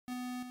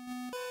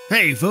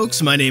Hey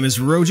folks, my name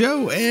is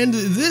Rojo, and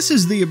this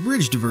is the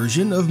abridged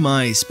version of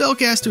my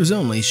Spellcasters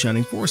Only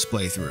Shining Force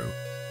playthrough.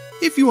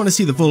 If you want to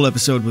see the full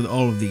episode with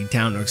all of the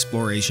town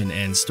exploration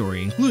and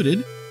story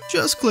included,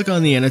 just click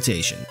on the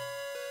annotation.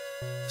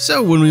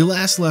 So when we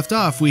last left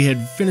off, we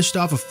had finished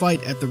off a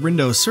fight at the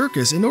Rindo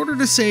Circus in order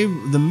to save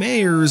the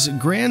mayor's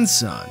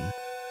grandson.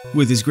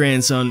 With his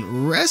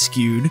grandson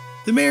rescued,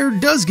 the mayor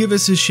does give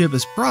us his ship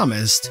as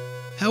promised.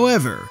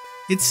 However,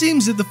 it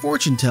seems that the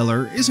fortune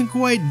teller isn't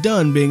quite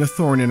done being a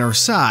thorn in our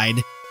side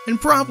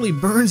and promptly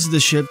burns the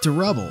ship to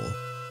rubble.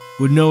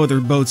 With no other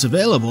boats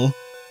available,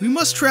 we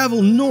must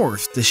travel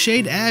north to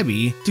Shade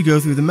Abbey to go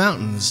through the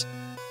mountains.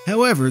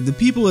 However, the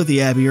people at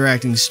the Abbey are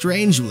acting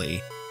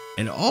strangely,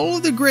 and all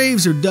of the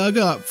graves are dug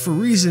up for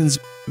reasons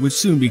which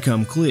soon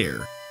become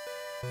clear.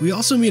 We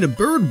also meet a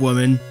bird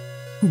woman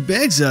who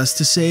begs us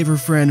to save her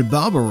friend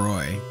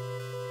Balbaroy.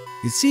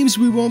 It seems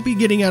we won't be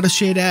getting out of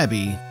Shade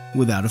Abbey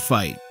without a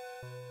fight.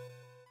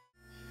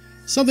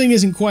 Something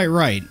isn't quite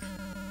right.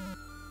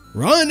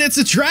 Run, it's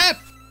a trap!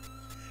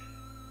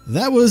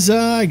 That was,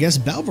 I guess,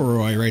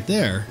 Balbaroy right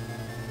there.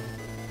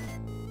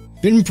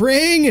 Been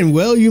praying, and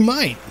well, you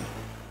might.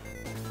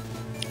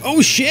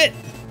 Oh shit!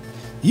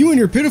 You and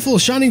your pitiful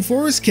shining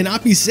force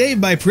cannot be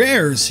saved by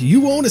prayers. You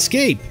won't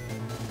escape.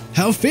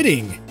 How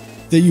fitting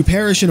that you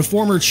perish in a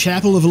former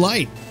chapel of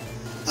light.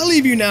 I'll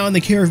leave you now in the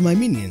care of my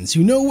minions,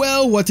 who know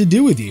well what to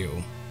do with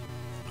you.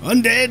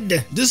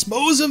 Undead,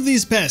 dispose of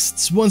these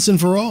pests once and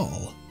for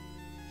all.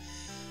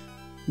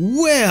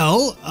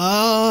 Well,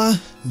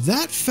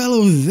 that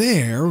fellow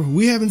there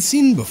we haven't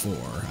seen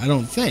before, I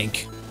don't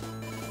think.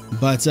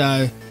 But,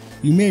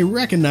 you may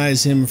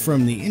recognize him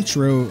from the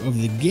intro of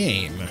the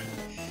game.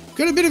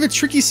 Got a bit of a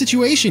tricky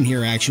situation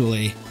here,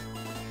 actually.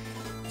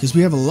 Because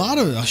we have a lot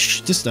of,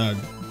 just a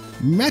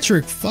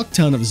metric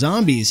fuckton of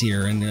zombies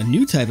here, and a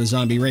new type of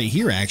zombie right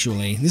here,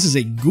 actually. This is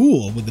a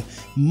ghoul with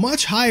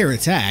much higher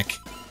attack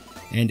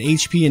and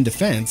HP and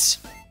defense.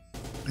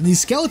 And these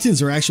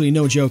skeletons are actually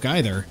no joke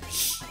either.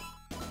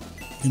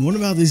 And what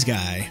about this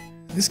guy?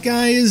 This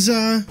guy is,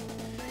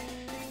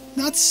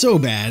 not so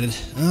bad.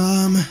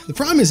 The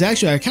problem is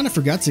actually I kind of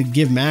forgot to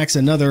give Max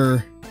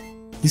another...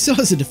 He still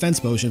has a defense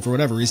potion for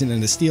whatever reason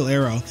and a steel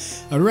arrow.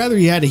 I'd rather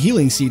he had a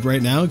healing seed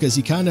right now because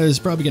he kind of is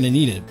probably going to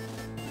need it.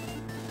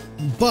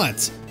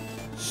 But,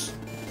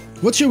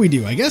 what should we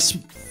do? I guess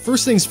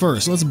first things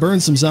first, let's burn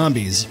some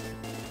zombies.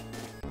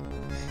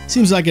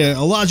 Seems like a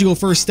logical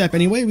first step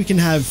anyway. We can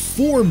have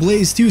 4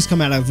 Blaze 2s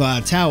come out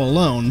of Tau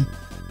alone.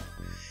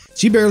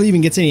 She barely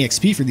even gets any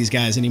XP for these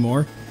guys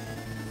anymore.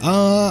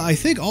 I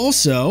think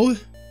also,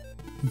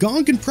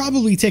 Gong can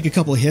probably take a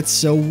couple of hits,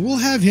 so we'll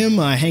have him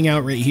hang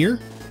out right here.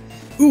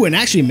 Ooh, and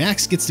actually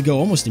Max gets to go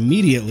almost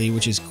immediately,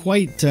 which is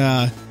quite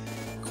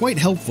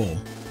helpful.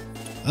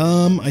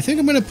 I think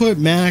I'm going to put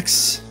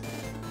Max...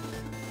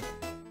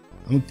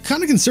 I'm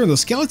kind of concerned.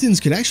 Those skeletons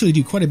could actually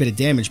do quite a bit of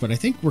damage, but I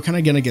think we're kind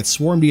of going to get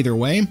swarmed either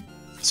way.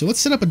 So let's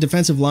set up a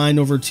defensive line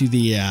over to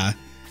the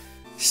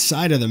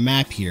side of the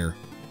map here.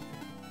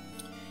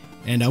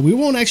 And we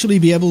won't actually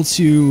be able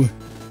to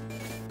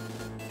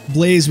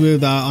blaze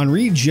with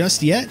Henri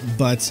just yet,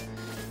 but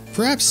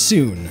perhaps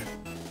soon.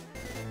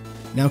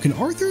 Now, can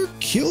Arthur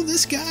kill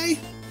this guy?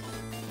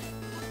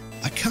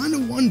 I kind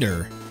of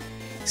wonder.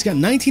 He's got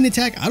 19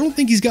 attack. I don't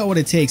think he's got what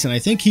it takes, and I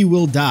think he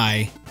will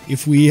die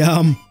if we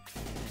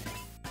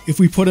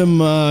put him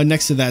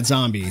next to that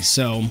zombie.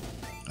 So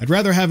I'd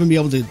rather have him be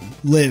able to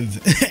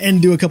live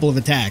and do a couple of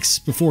attacks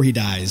before he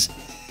dies.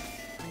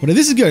 But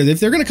this is good.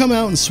 If they're going to come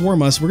out and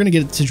swarm us, we're going to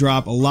get to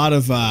drop a lot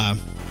of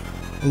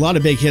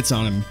big hits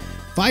on him.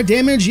 5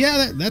 damage,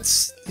 yeah,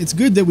 it's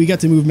good that we got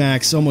to move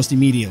Max almost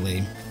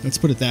immediately. Let's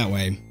put it that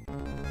way.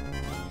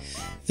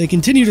 If they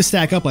continue to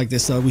stack up like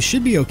this, though, we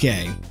should be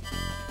okay.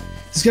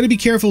 Just got to be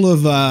careful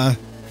of,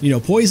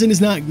 poison is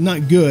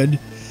not good,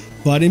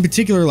 but in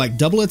particular, like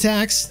double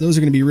attacks, those are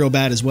going to be real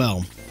bad as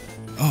well.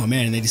 Oh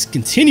man, they just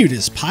continue to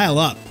just pile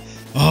up.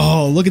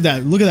 Oh, look at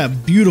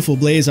that beautiful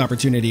blaze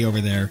opportunity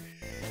over there.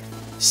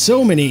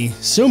 So many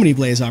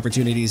blaze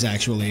opportunities,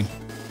 actually.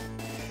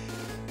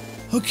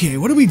 Okay,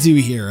 what do we do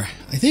here?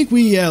 I think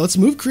we, let's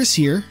move Chris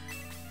here.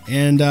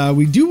 And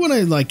we do want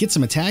to, like, get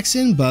some attacks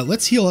in, but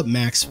let's heal up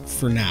Max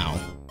for now.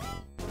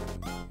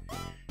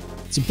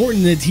 It's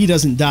important that he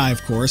doesn't die,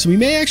 of course. We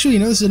may actually,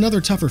 this is another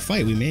tougher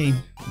fight. We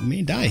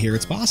may die here,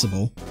 it's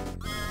possible.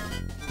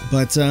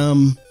 But,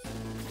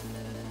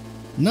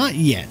 not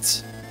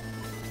yet.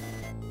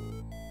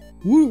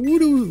 Who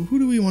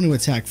do we want to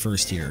attack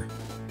first here?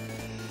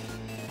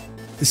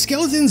 The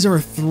skeletons are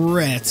a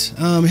threat.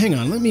 Hang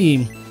on,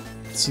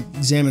 let's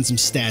examine some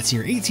stats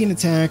here. 18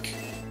 attack,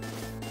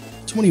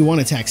 21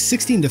 attack,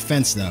 16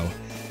 defense though.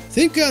 I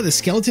think the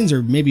skeletons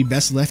are maybe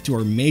best left to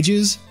our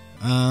mages.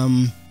 So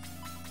I'm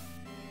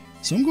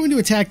going to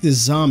attack this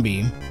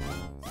zombie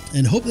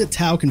and hope that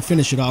Tau can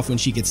finish it off when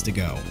she gets to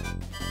go.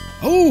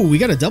 Oh, we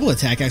got a double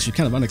attack actually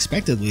kind of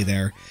unexpectedly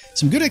there.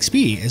 Some good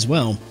XP as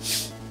well.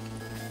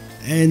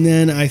 And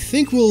then I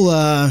think we'll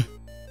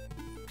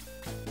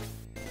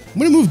I'm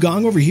going to move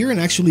Gong over here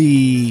and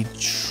actually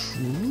try...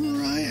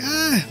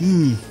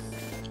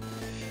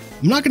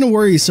 I'm not going to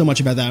worry so much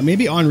about that.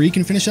 Maybe Henri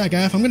can finish that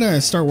guy off. I'm going to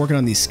start working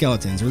on these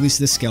skeletons, or at least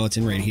this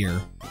skeleton right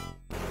here.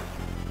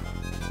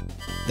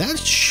 That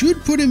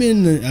should put him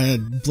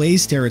in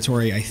Blaze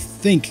territory, I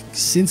think,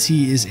 since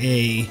he is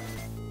a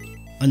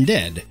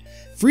undead.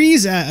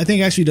 Freeze, I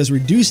think, actually does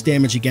reduce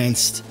damage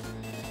against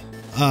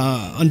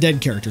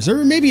undead characters.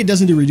 Or maybe it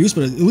doesn't do reduce,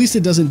 but at least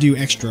it doesn't do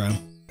extra.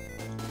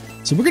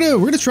 So we're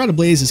gonna try to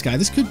blaze this guy.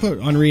 This could put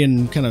Henri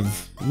in kind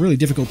of a really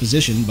difficult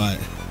position, but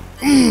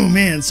oh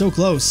man, so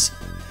close.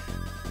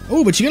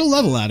 Oh, but you get a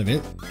level out of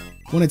it.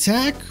 1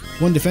 attack,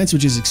 1 defense,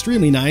 which is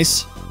extremely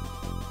nice.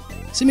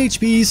 Some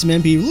HP, some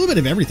MP, a little bit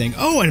of everything.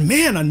 Oh, and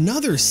man,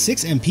 another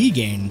 6 MP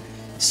gain.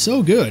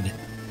 So good.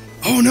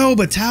 Oh no,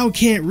 but Tao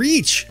can't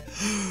reach.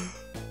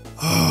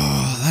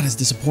 Oh, that is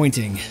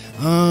disappointing.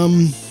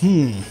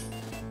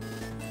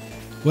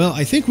 Well,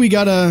 I think we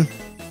gotta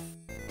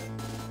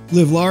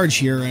live large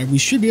here, and we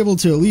should be able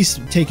to at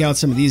least take out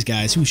some of these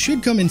guys, who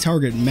should come in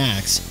target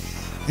max.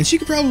 And she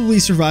could probably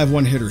survive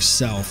 1 hit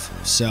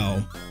herself,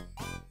 so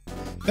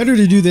better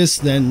to do this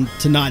than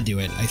to not do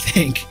it, I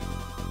think.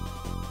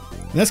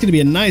 And that's going to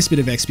be a nice bit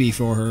of XP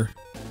for her.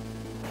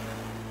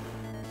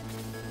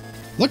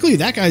 Luckily,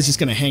 that guy's just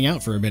going to hang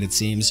out for a bit, it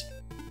seems.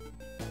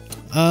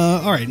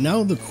 Alright,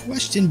 now the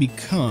question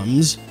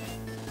becomes...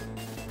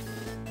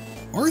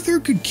 Arthur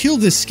could kill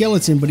this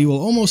skeleton, but he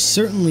will almost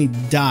certainly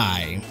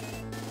die.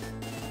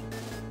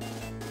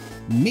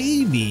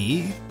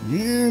 Maybe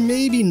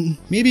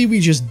we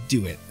just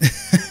do it.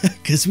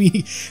 Because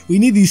we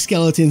need these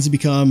skeletons to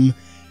become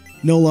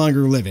no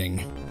longer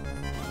living.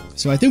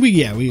 So I think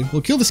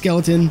we'll kill the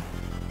skeleton.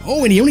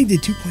 Oh, and he only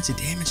did 2 points of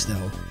damage,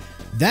 though.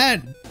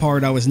 That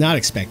part I was not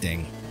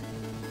expecting.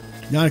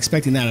 Not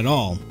expecting that at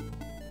all.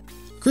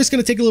 Chris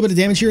gonna take a little bit of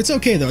damage here. It's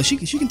okay, though. She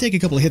can take a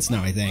couple of hits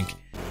now, I think.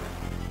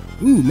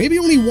 Ooh, maybe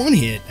only 1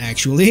 hit,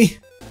 actually.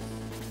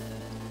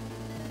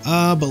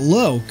 But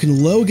Lo,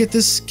 can Lo get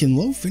this? Can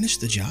Lo finish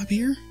the job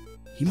here?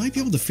 He might be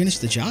able to finish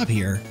the job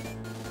here.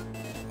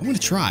 I'm gonna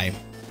try.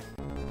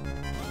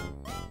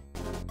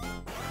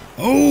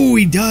 Oh,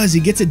 he does.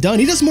 He gets it done.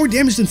 He does more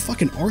damage than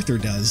fucking Arthur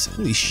does.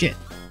 Holy shit.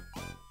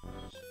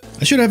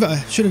 I should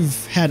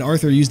have had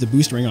Arthur use the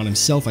boost ring on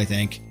himself, I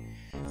think.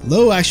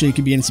 Lo actually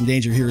could be in some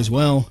danger here as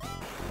well.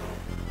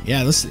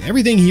 Yeah,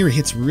 everything here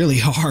hits really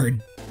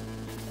hard.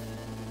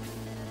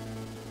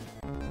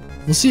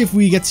 We'll see if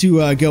we get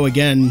to go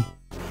again.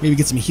 Maybe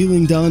get some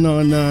healing done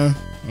on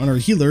our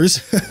healers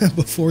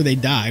before they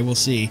die. We'll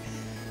see.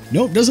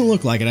 Nope, doesn't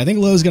look like it. I think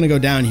Lo's gonna go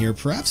down here,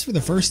 perhaps for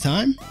the first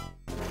time.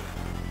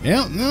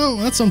 Yeah, no,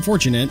 that's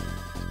unfortunate.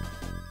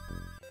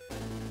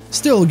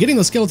 Still, getting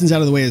those skeletons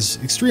out of the way is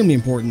extremely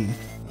important.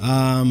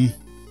 At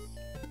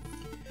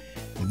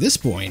this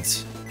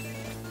point,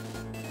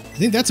 I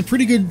think that's a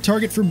pretty good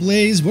target for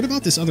Blaze. What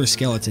about this other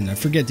skeleton? I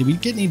forget, did we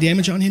get any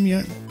damage on him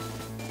yet?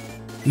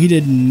 We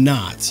did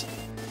not.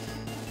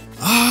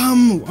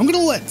 I'm gonna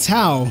let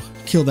Tao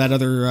kill that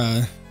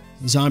other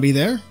zombie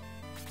there.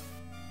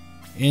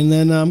 And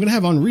then I'm gonna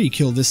have Henri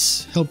kill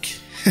this, help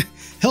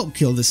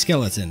kill this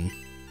skeleton.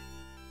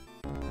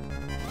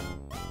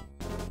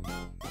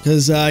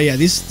 Because, yeah,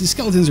 these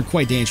skeletons are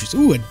quite dangerous.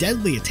 Ooh, a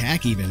deadly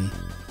attack even.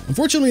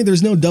 Unfortunately,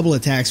 there's no double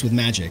attacks with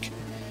magic.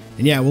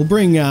 And yeah, we'll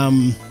bring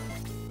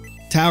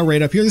Tao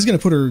right up here. This is going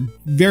to put her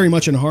very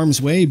much in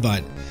harm's way,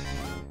 but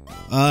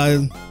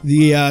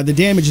the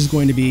damage is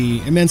going to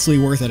be immensely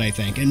worth it, I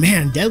think. And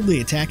man,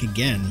 deadly attack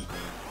again.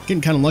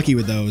 Getting kind of lucky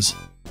with those.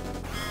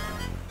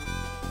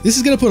 This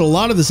is going to put a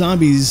lot of the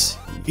zombies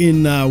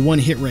in 1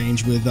 hit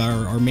range with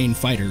our main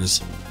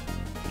fighters.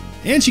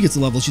 And she gets a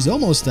level. She's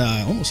almost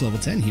level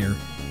 10 here.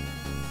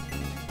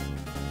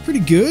 Pretty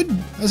good.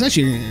 That was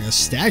actually a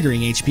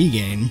staggering HP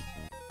gain.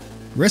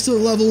 The rest of the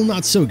level,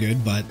 not so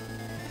good, but...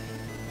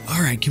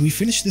 Alright, can we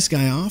finish this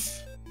guy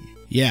off?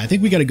 Yeah, I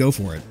think we gotta go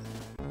for it.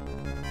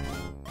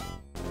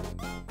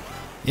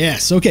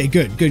 Yes, okay,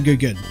 good.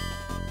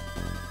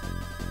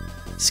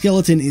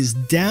 Skeleton is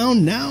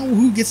down. Now,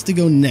 who gets to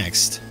go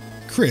next?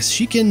 Chris,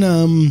 she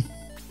can,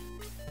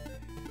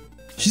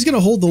 she's gonna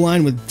hold the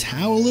line with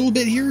Tao a little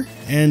bit here,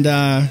 and,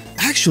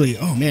 actually,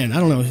 oh man, I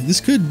don't know, this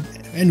could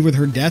end with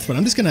her death, but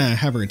I'm just gonna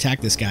have her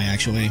attack this guy,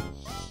 actually.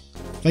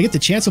 If I get the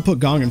chance, I'll put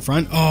Gong in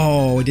front.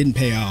 Oh, it didn't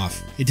pay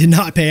off. It did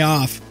not pay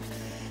off.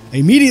 I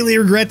immediately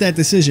regret that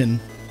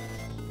decision.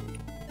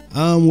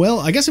 Well,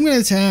 I guess I'm gonna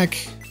attack...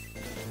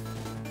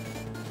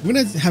 I'm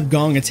gonna have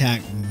Gong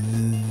attack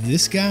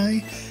this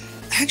guy.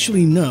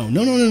 Actually, no. I'm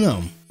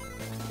gonna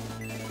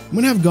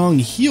have Gong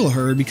heal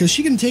her because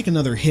she can take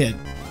another hit.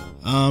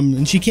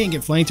 And she can't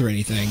get flanked or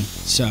anything,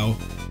 so...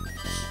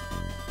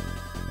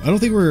 I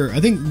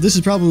think this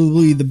is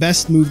probably the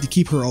best move to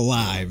keep her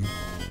alive.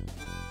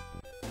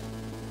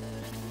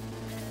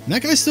 And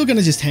that guy's still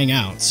gonna just hang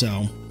out,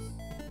 so...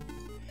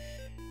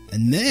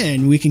 And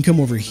then we can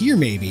come over here,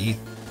 maybe.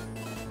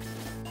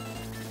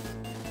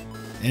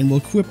 And we'll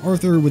equip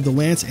Arthur with the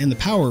lance and the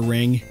power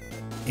ring.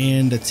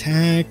 And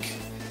attack...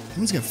 That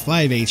one's got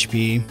 5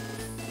 HP.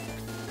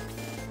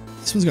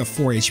 This one's got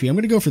 4 HP. I'm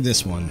gonna go for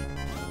this one.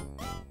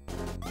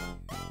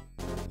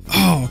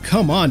 Oh,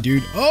 come on,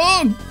 dude.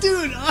 Oh,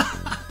 dude.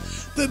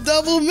 The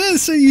double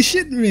miss. Are you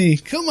shitting me?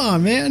 Come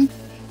on, man.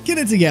 Get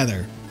it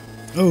together.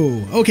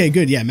 Oh, okay,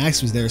 good. Yeah,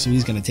 Max was there, so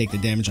he's going to take the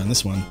damage on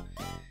this one.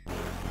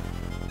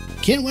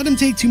 Can't let him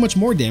take too much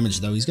more damage,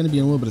 though. He's going to be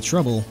in a little bit of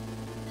trouble.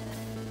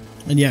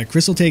 And yeah,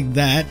 Chris will take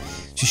that.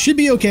 She should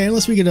be okay,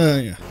 unless we get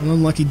an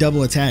unlucky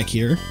double attack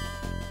here.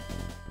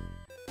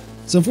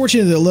 So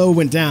unfortunately, the low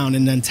went down,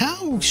 and then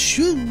Tao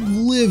should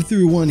live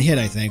through one hit,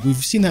 I think. We've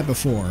seen that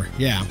before.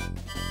 Yeah.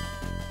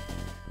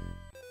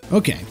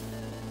 Okay.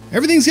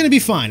 Everything's going to be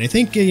fine. I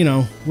think, you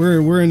know,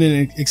 we're in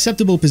an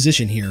acceptable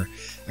position here.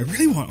 I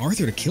really want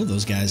Arthur to kill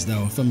those guys,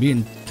 though, if I'm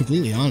being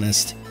completely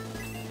honest.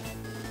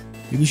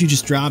 Maybe we should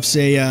just drop,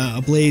 say, a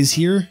blaze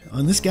here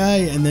on this guy,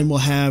 and then we'll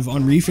have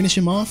Henri finish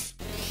him off.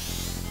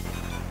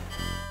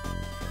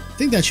 I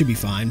think that should be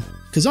fine,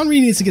 because Henri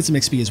needs to get some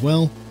XP as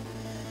well.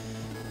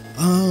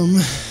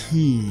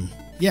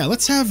 Yeah,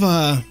 let's have,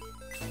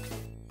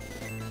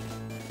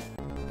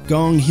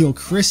 Gong heal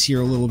Chris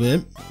here a little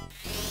bit.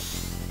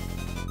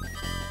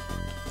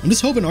 I'm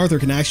just hoping Arthur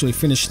can actually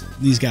finish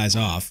these guys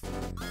off.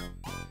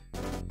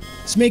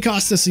 This may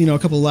cost us, you know, a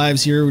couple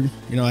lives here. You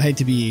know, I hate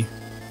to be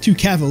too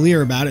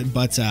cavalier about it,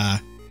 but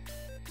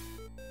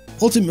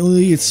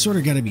ultimately it's sort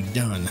of got to be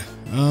done.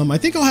 I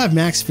think I'll have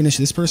Max finish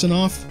this person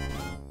off,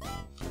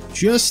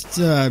 just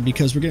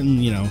because we're getting,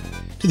 you know,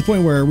 to the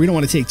point where we don't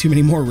want to take too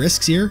many more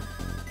risks here.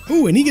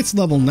 Oh, and he gets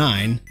level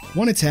 9,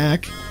 1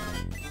 attack,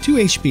 2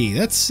 HP.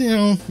 That's, you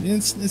know,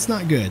 it's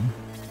not good.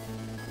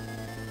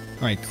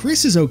 All right,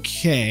 Chris is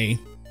okay.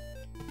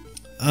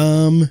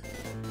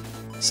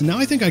 So now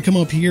I think I come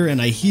up here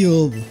and I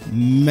heal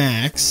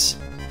Max.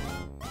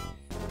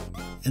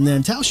 And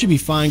then Tao should be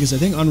fine, because I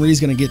think Henri's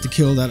going to get to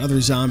kill that other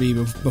zombie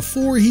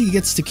before he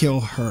gets to kill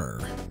her,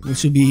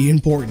 which would be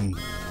important.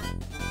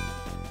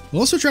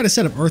 We'll also try to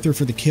set up Arthur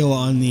for the kill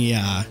on the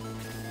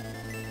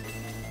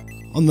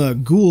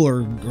ghoul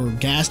or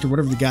ghast or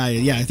whatever the guy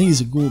is. Yeah, I think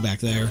he's a ghoul back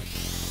there.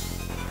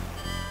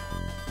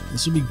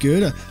 This will be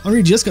good.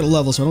 Henri just got a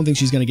level, so I don't think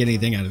she's going to get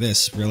anything out of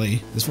this,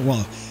 really.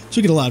 Well,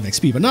 she'll get a lot of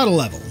XP, but not a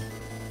level.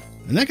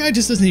 And that guy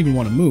just doesn't even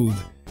want to move.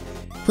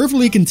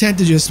 Perfectly content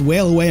to just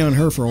wail away on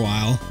her for a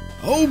while.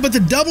 Oh, but the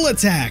double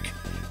attack!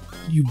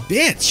 You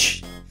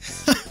bitch!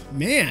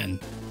 Man.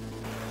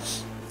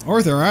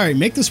 Arthur, alright,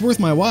 make this worth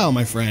my while,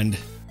 my friend.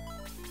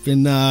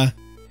 Been,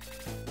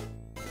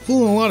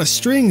 pulling a lot of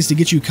strings to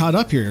get you caught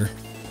up here.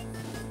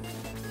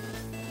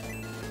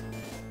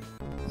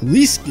 At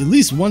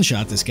least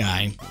one-shot this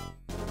guy.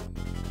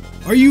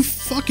 Are you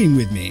fucking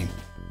with me?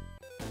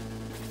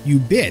 You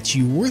bitch,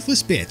 you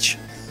worthless bitch.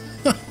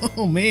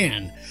 Oh,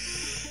 man.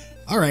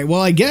 Alright,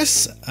 well, I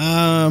guess,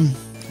 I'm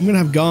gonna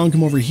have Gong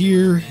come over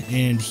here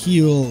and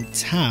heal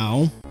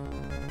Tao.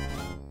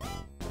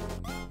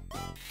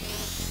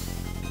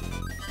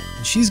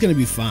 She's gonna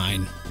be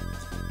fine.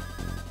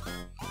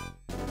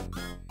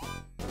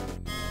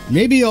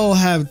 Maybe I'll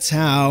have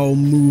Tao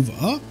move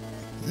up?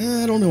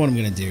 I don't know what I'm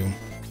gonna do.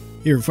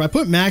 Here, if I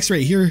put Max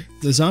right here,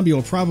 the zombie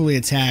will probably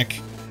attack,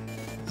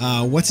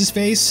 what's his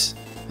face?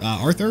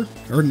 Arthur?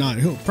 Or not,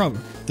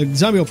 the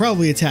zombie will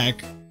probably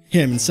attack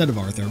him instead of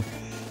Arthur,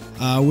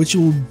 which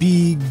will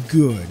be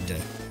good,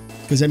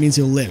 because that means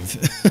he'll live.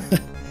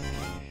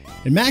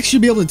 And Max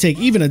should be able to take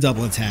even a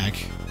double attack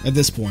at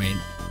this point,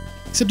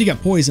 except he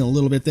got poison a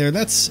little bit there.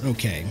 That's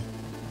okay.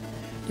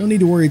 Don't need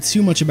to worry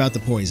too much about the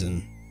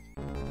poison.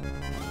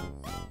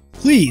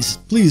 Please,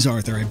 please,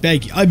 Arthur, I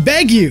beg you. I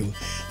beg you!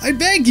 I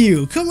beg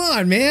you! Come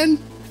on, man!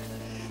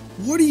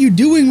 What are you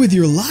doing with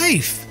your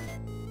life?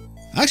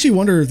 I actually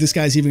wonder if this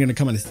guy's even going to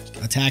come and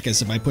attack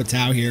us if I put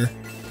Tao here.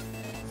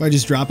 If I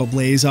just drop a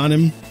blaze on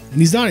him.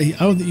 And he's not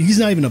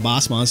even a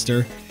boss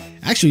monster.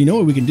 Actually, you know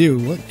what we can do?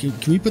 What can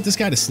we put this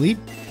guy to sleep?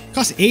 It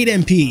costs 8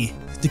 MP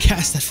to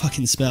cast that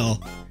fucking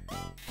spell.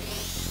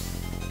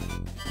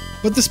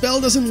 But the spell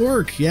doesn't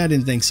work. Yeah, I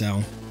didn't think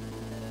so.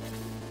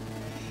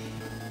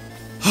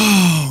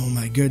 Oh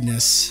my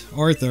goodness.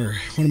 Arthur,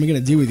 what am I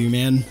gonna do with you,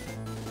 man?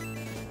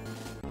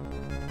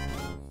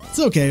 It's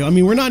okay. I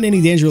mean, we're not in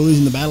any danger of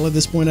losing the battle at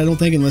this point, I don't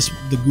think, unless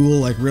the ghoul,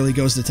 like, really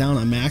goes to town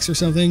on Max or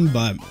something,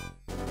 but...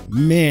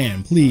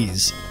 Man,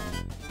 please.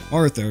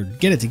 Arthur,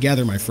 get it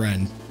together, my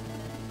friend.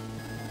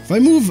 If I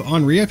move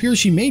Henri up here,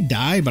 she may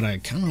die, but I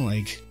kind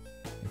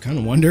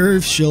of wonder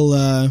if she'll,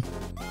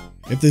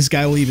 if this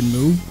guy will even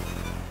move.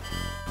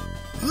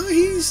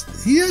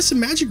 He has some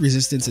magic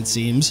resistance, it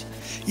seems.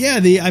 Yeah,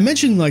 I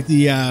mentioned, like,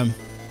 the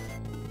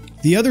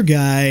other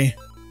guy,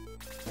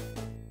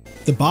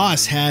 the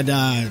boss,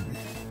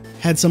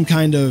 had some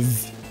kind of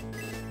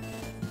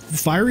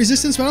fire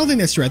resistance, but I don't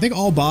think that's true. I think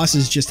all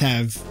bosses just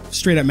have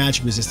straight up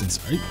magic resistance.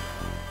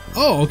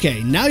 Oh,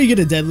 okay. Now you get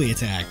a deadly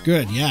attack.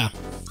 Good, yeah.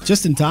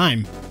 Just in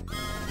time.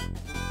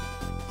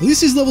 At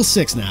least he's level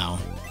 6 now.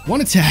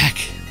 1 attack,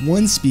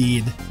 1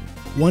 speed,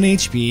 1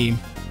 HP.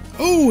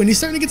 Oh, and he's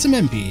starting to get some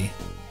MP.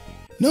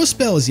 No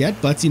spells yet,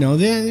 but, you know,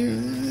 the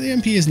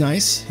MP is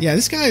nice. Yeah,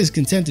 this guy is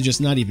content to just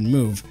not even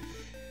move.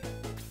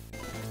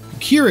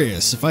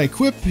 curious, if I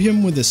equip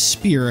him with a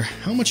spear,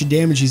 how much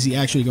damage is he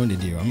actually going to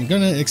do? I'm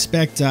gonna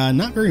expect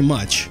not very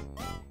much.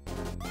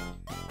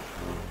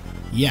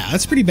 Yeah,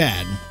 that's pretty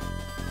bad.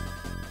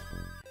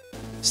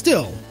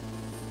 Still,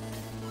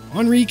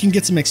 Henri can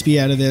get some XP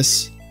out of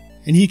this,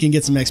 and he can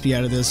get some XP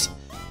out of this.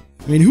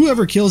 I mean,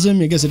 whoever kills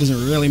him, I guess it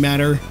doesn't really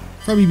matter.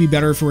 Probably be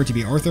better for it to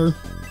be Arthur.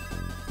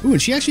 Ooh,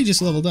 and she actually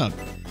just leveled up.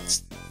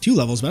 It's 2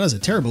 levels, but that was a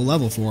terrible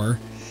level for her.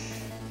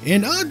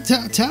 And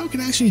Tao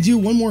can actually do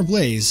 1 more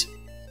blaze.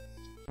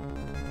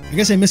 I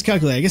guess I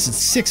miscalculated. I guess it's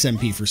 6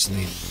 MP for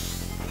sleep.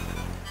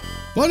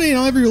 But, you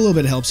know, every little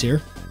bit helps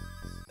here.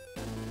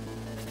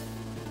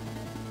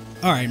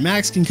 Alright,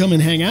 Max can come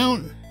and hang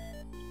out.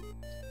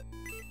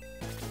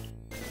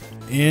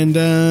 And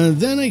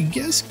then I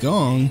guess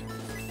Gong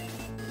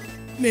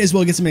may as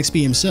well get some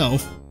XP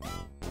himself.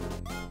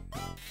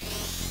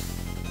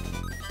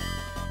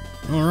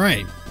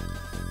 Alright.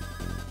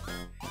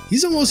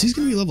 He's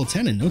gonna be level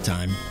 10 in no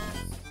time.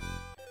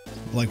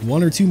 Like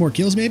 1 or 2 more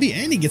kills maybe,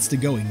 and he gets to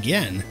go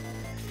again.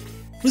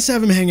 Let's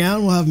have him hang out,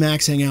 and we'll have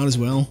Max hang out as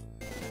well.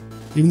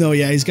 Even though,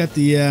 yeah, he's got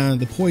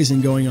the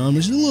poison going on,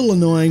 which is a little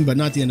annoying, but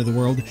not the end of the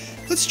world.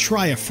 Let's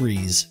try a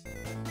freeze.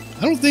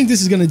 I don't think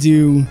this is gonna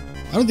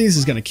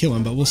kill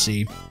him, but we'll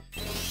see.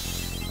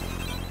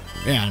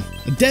 Yeah,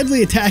 a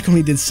deadly attack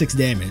only did 6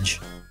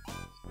 damage.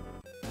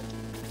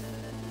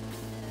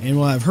 And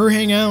we'll have her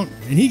hang out,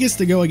 and he gets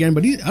to go again,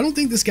 but I don't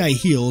think this guy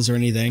heals or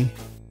anything.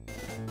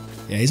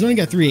 Yeah, he's only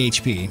got 3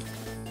 HP.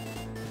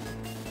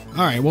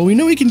 Alright, well, we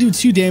know he can do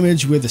 2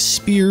 damage with a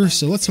spear,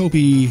 so let's hope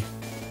he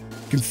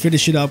can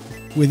finish it up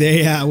with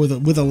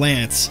a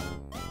lance.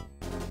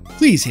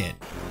 Please hit.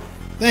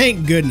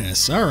 Thank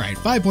goodness. Alright,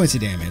 5 points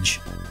of damage.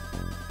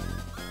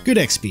 Good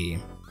XP.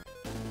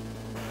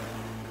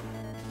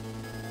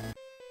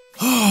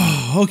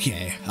 Oh,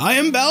 okay. I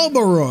am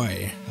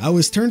Balbaroi. I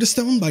was turned to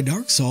stone by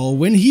Darksoul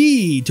when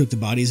he took the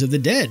bodies of the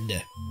dead.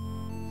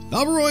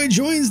 Balbaroi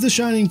joins the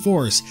Shining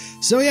Force.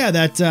 So yeah,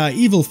 that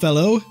evil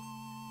fellow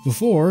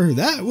before,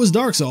 that was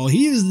Darksoul.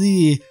 He is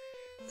the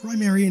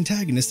primary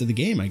antagonist of the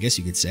game, I guess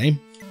you could say.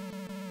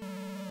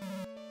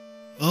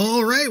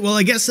 Alright, well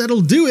I guess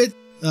that'll do it.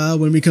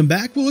 When we come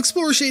back, we'll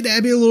explore Shade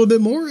Abbey a little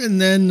bit more,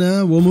 and then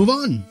we'll move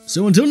on.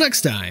 So until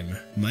next time,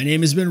 my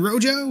name has been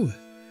Rojo,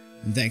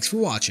 and thanks for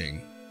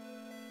watching.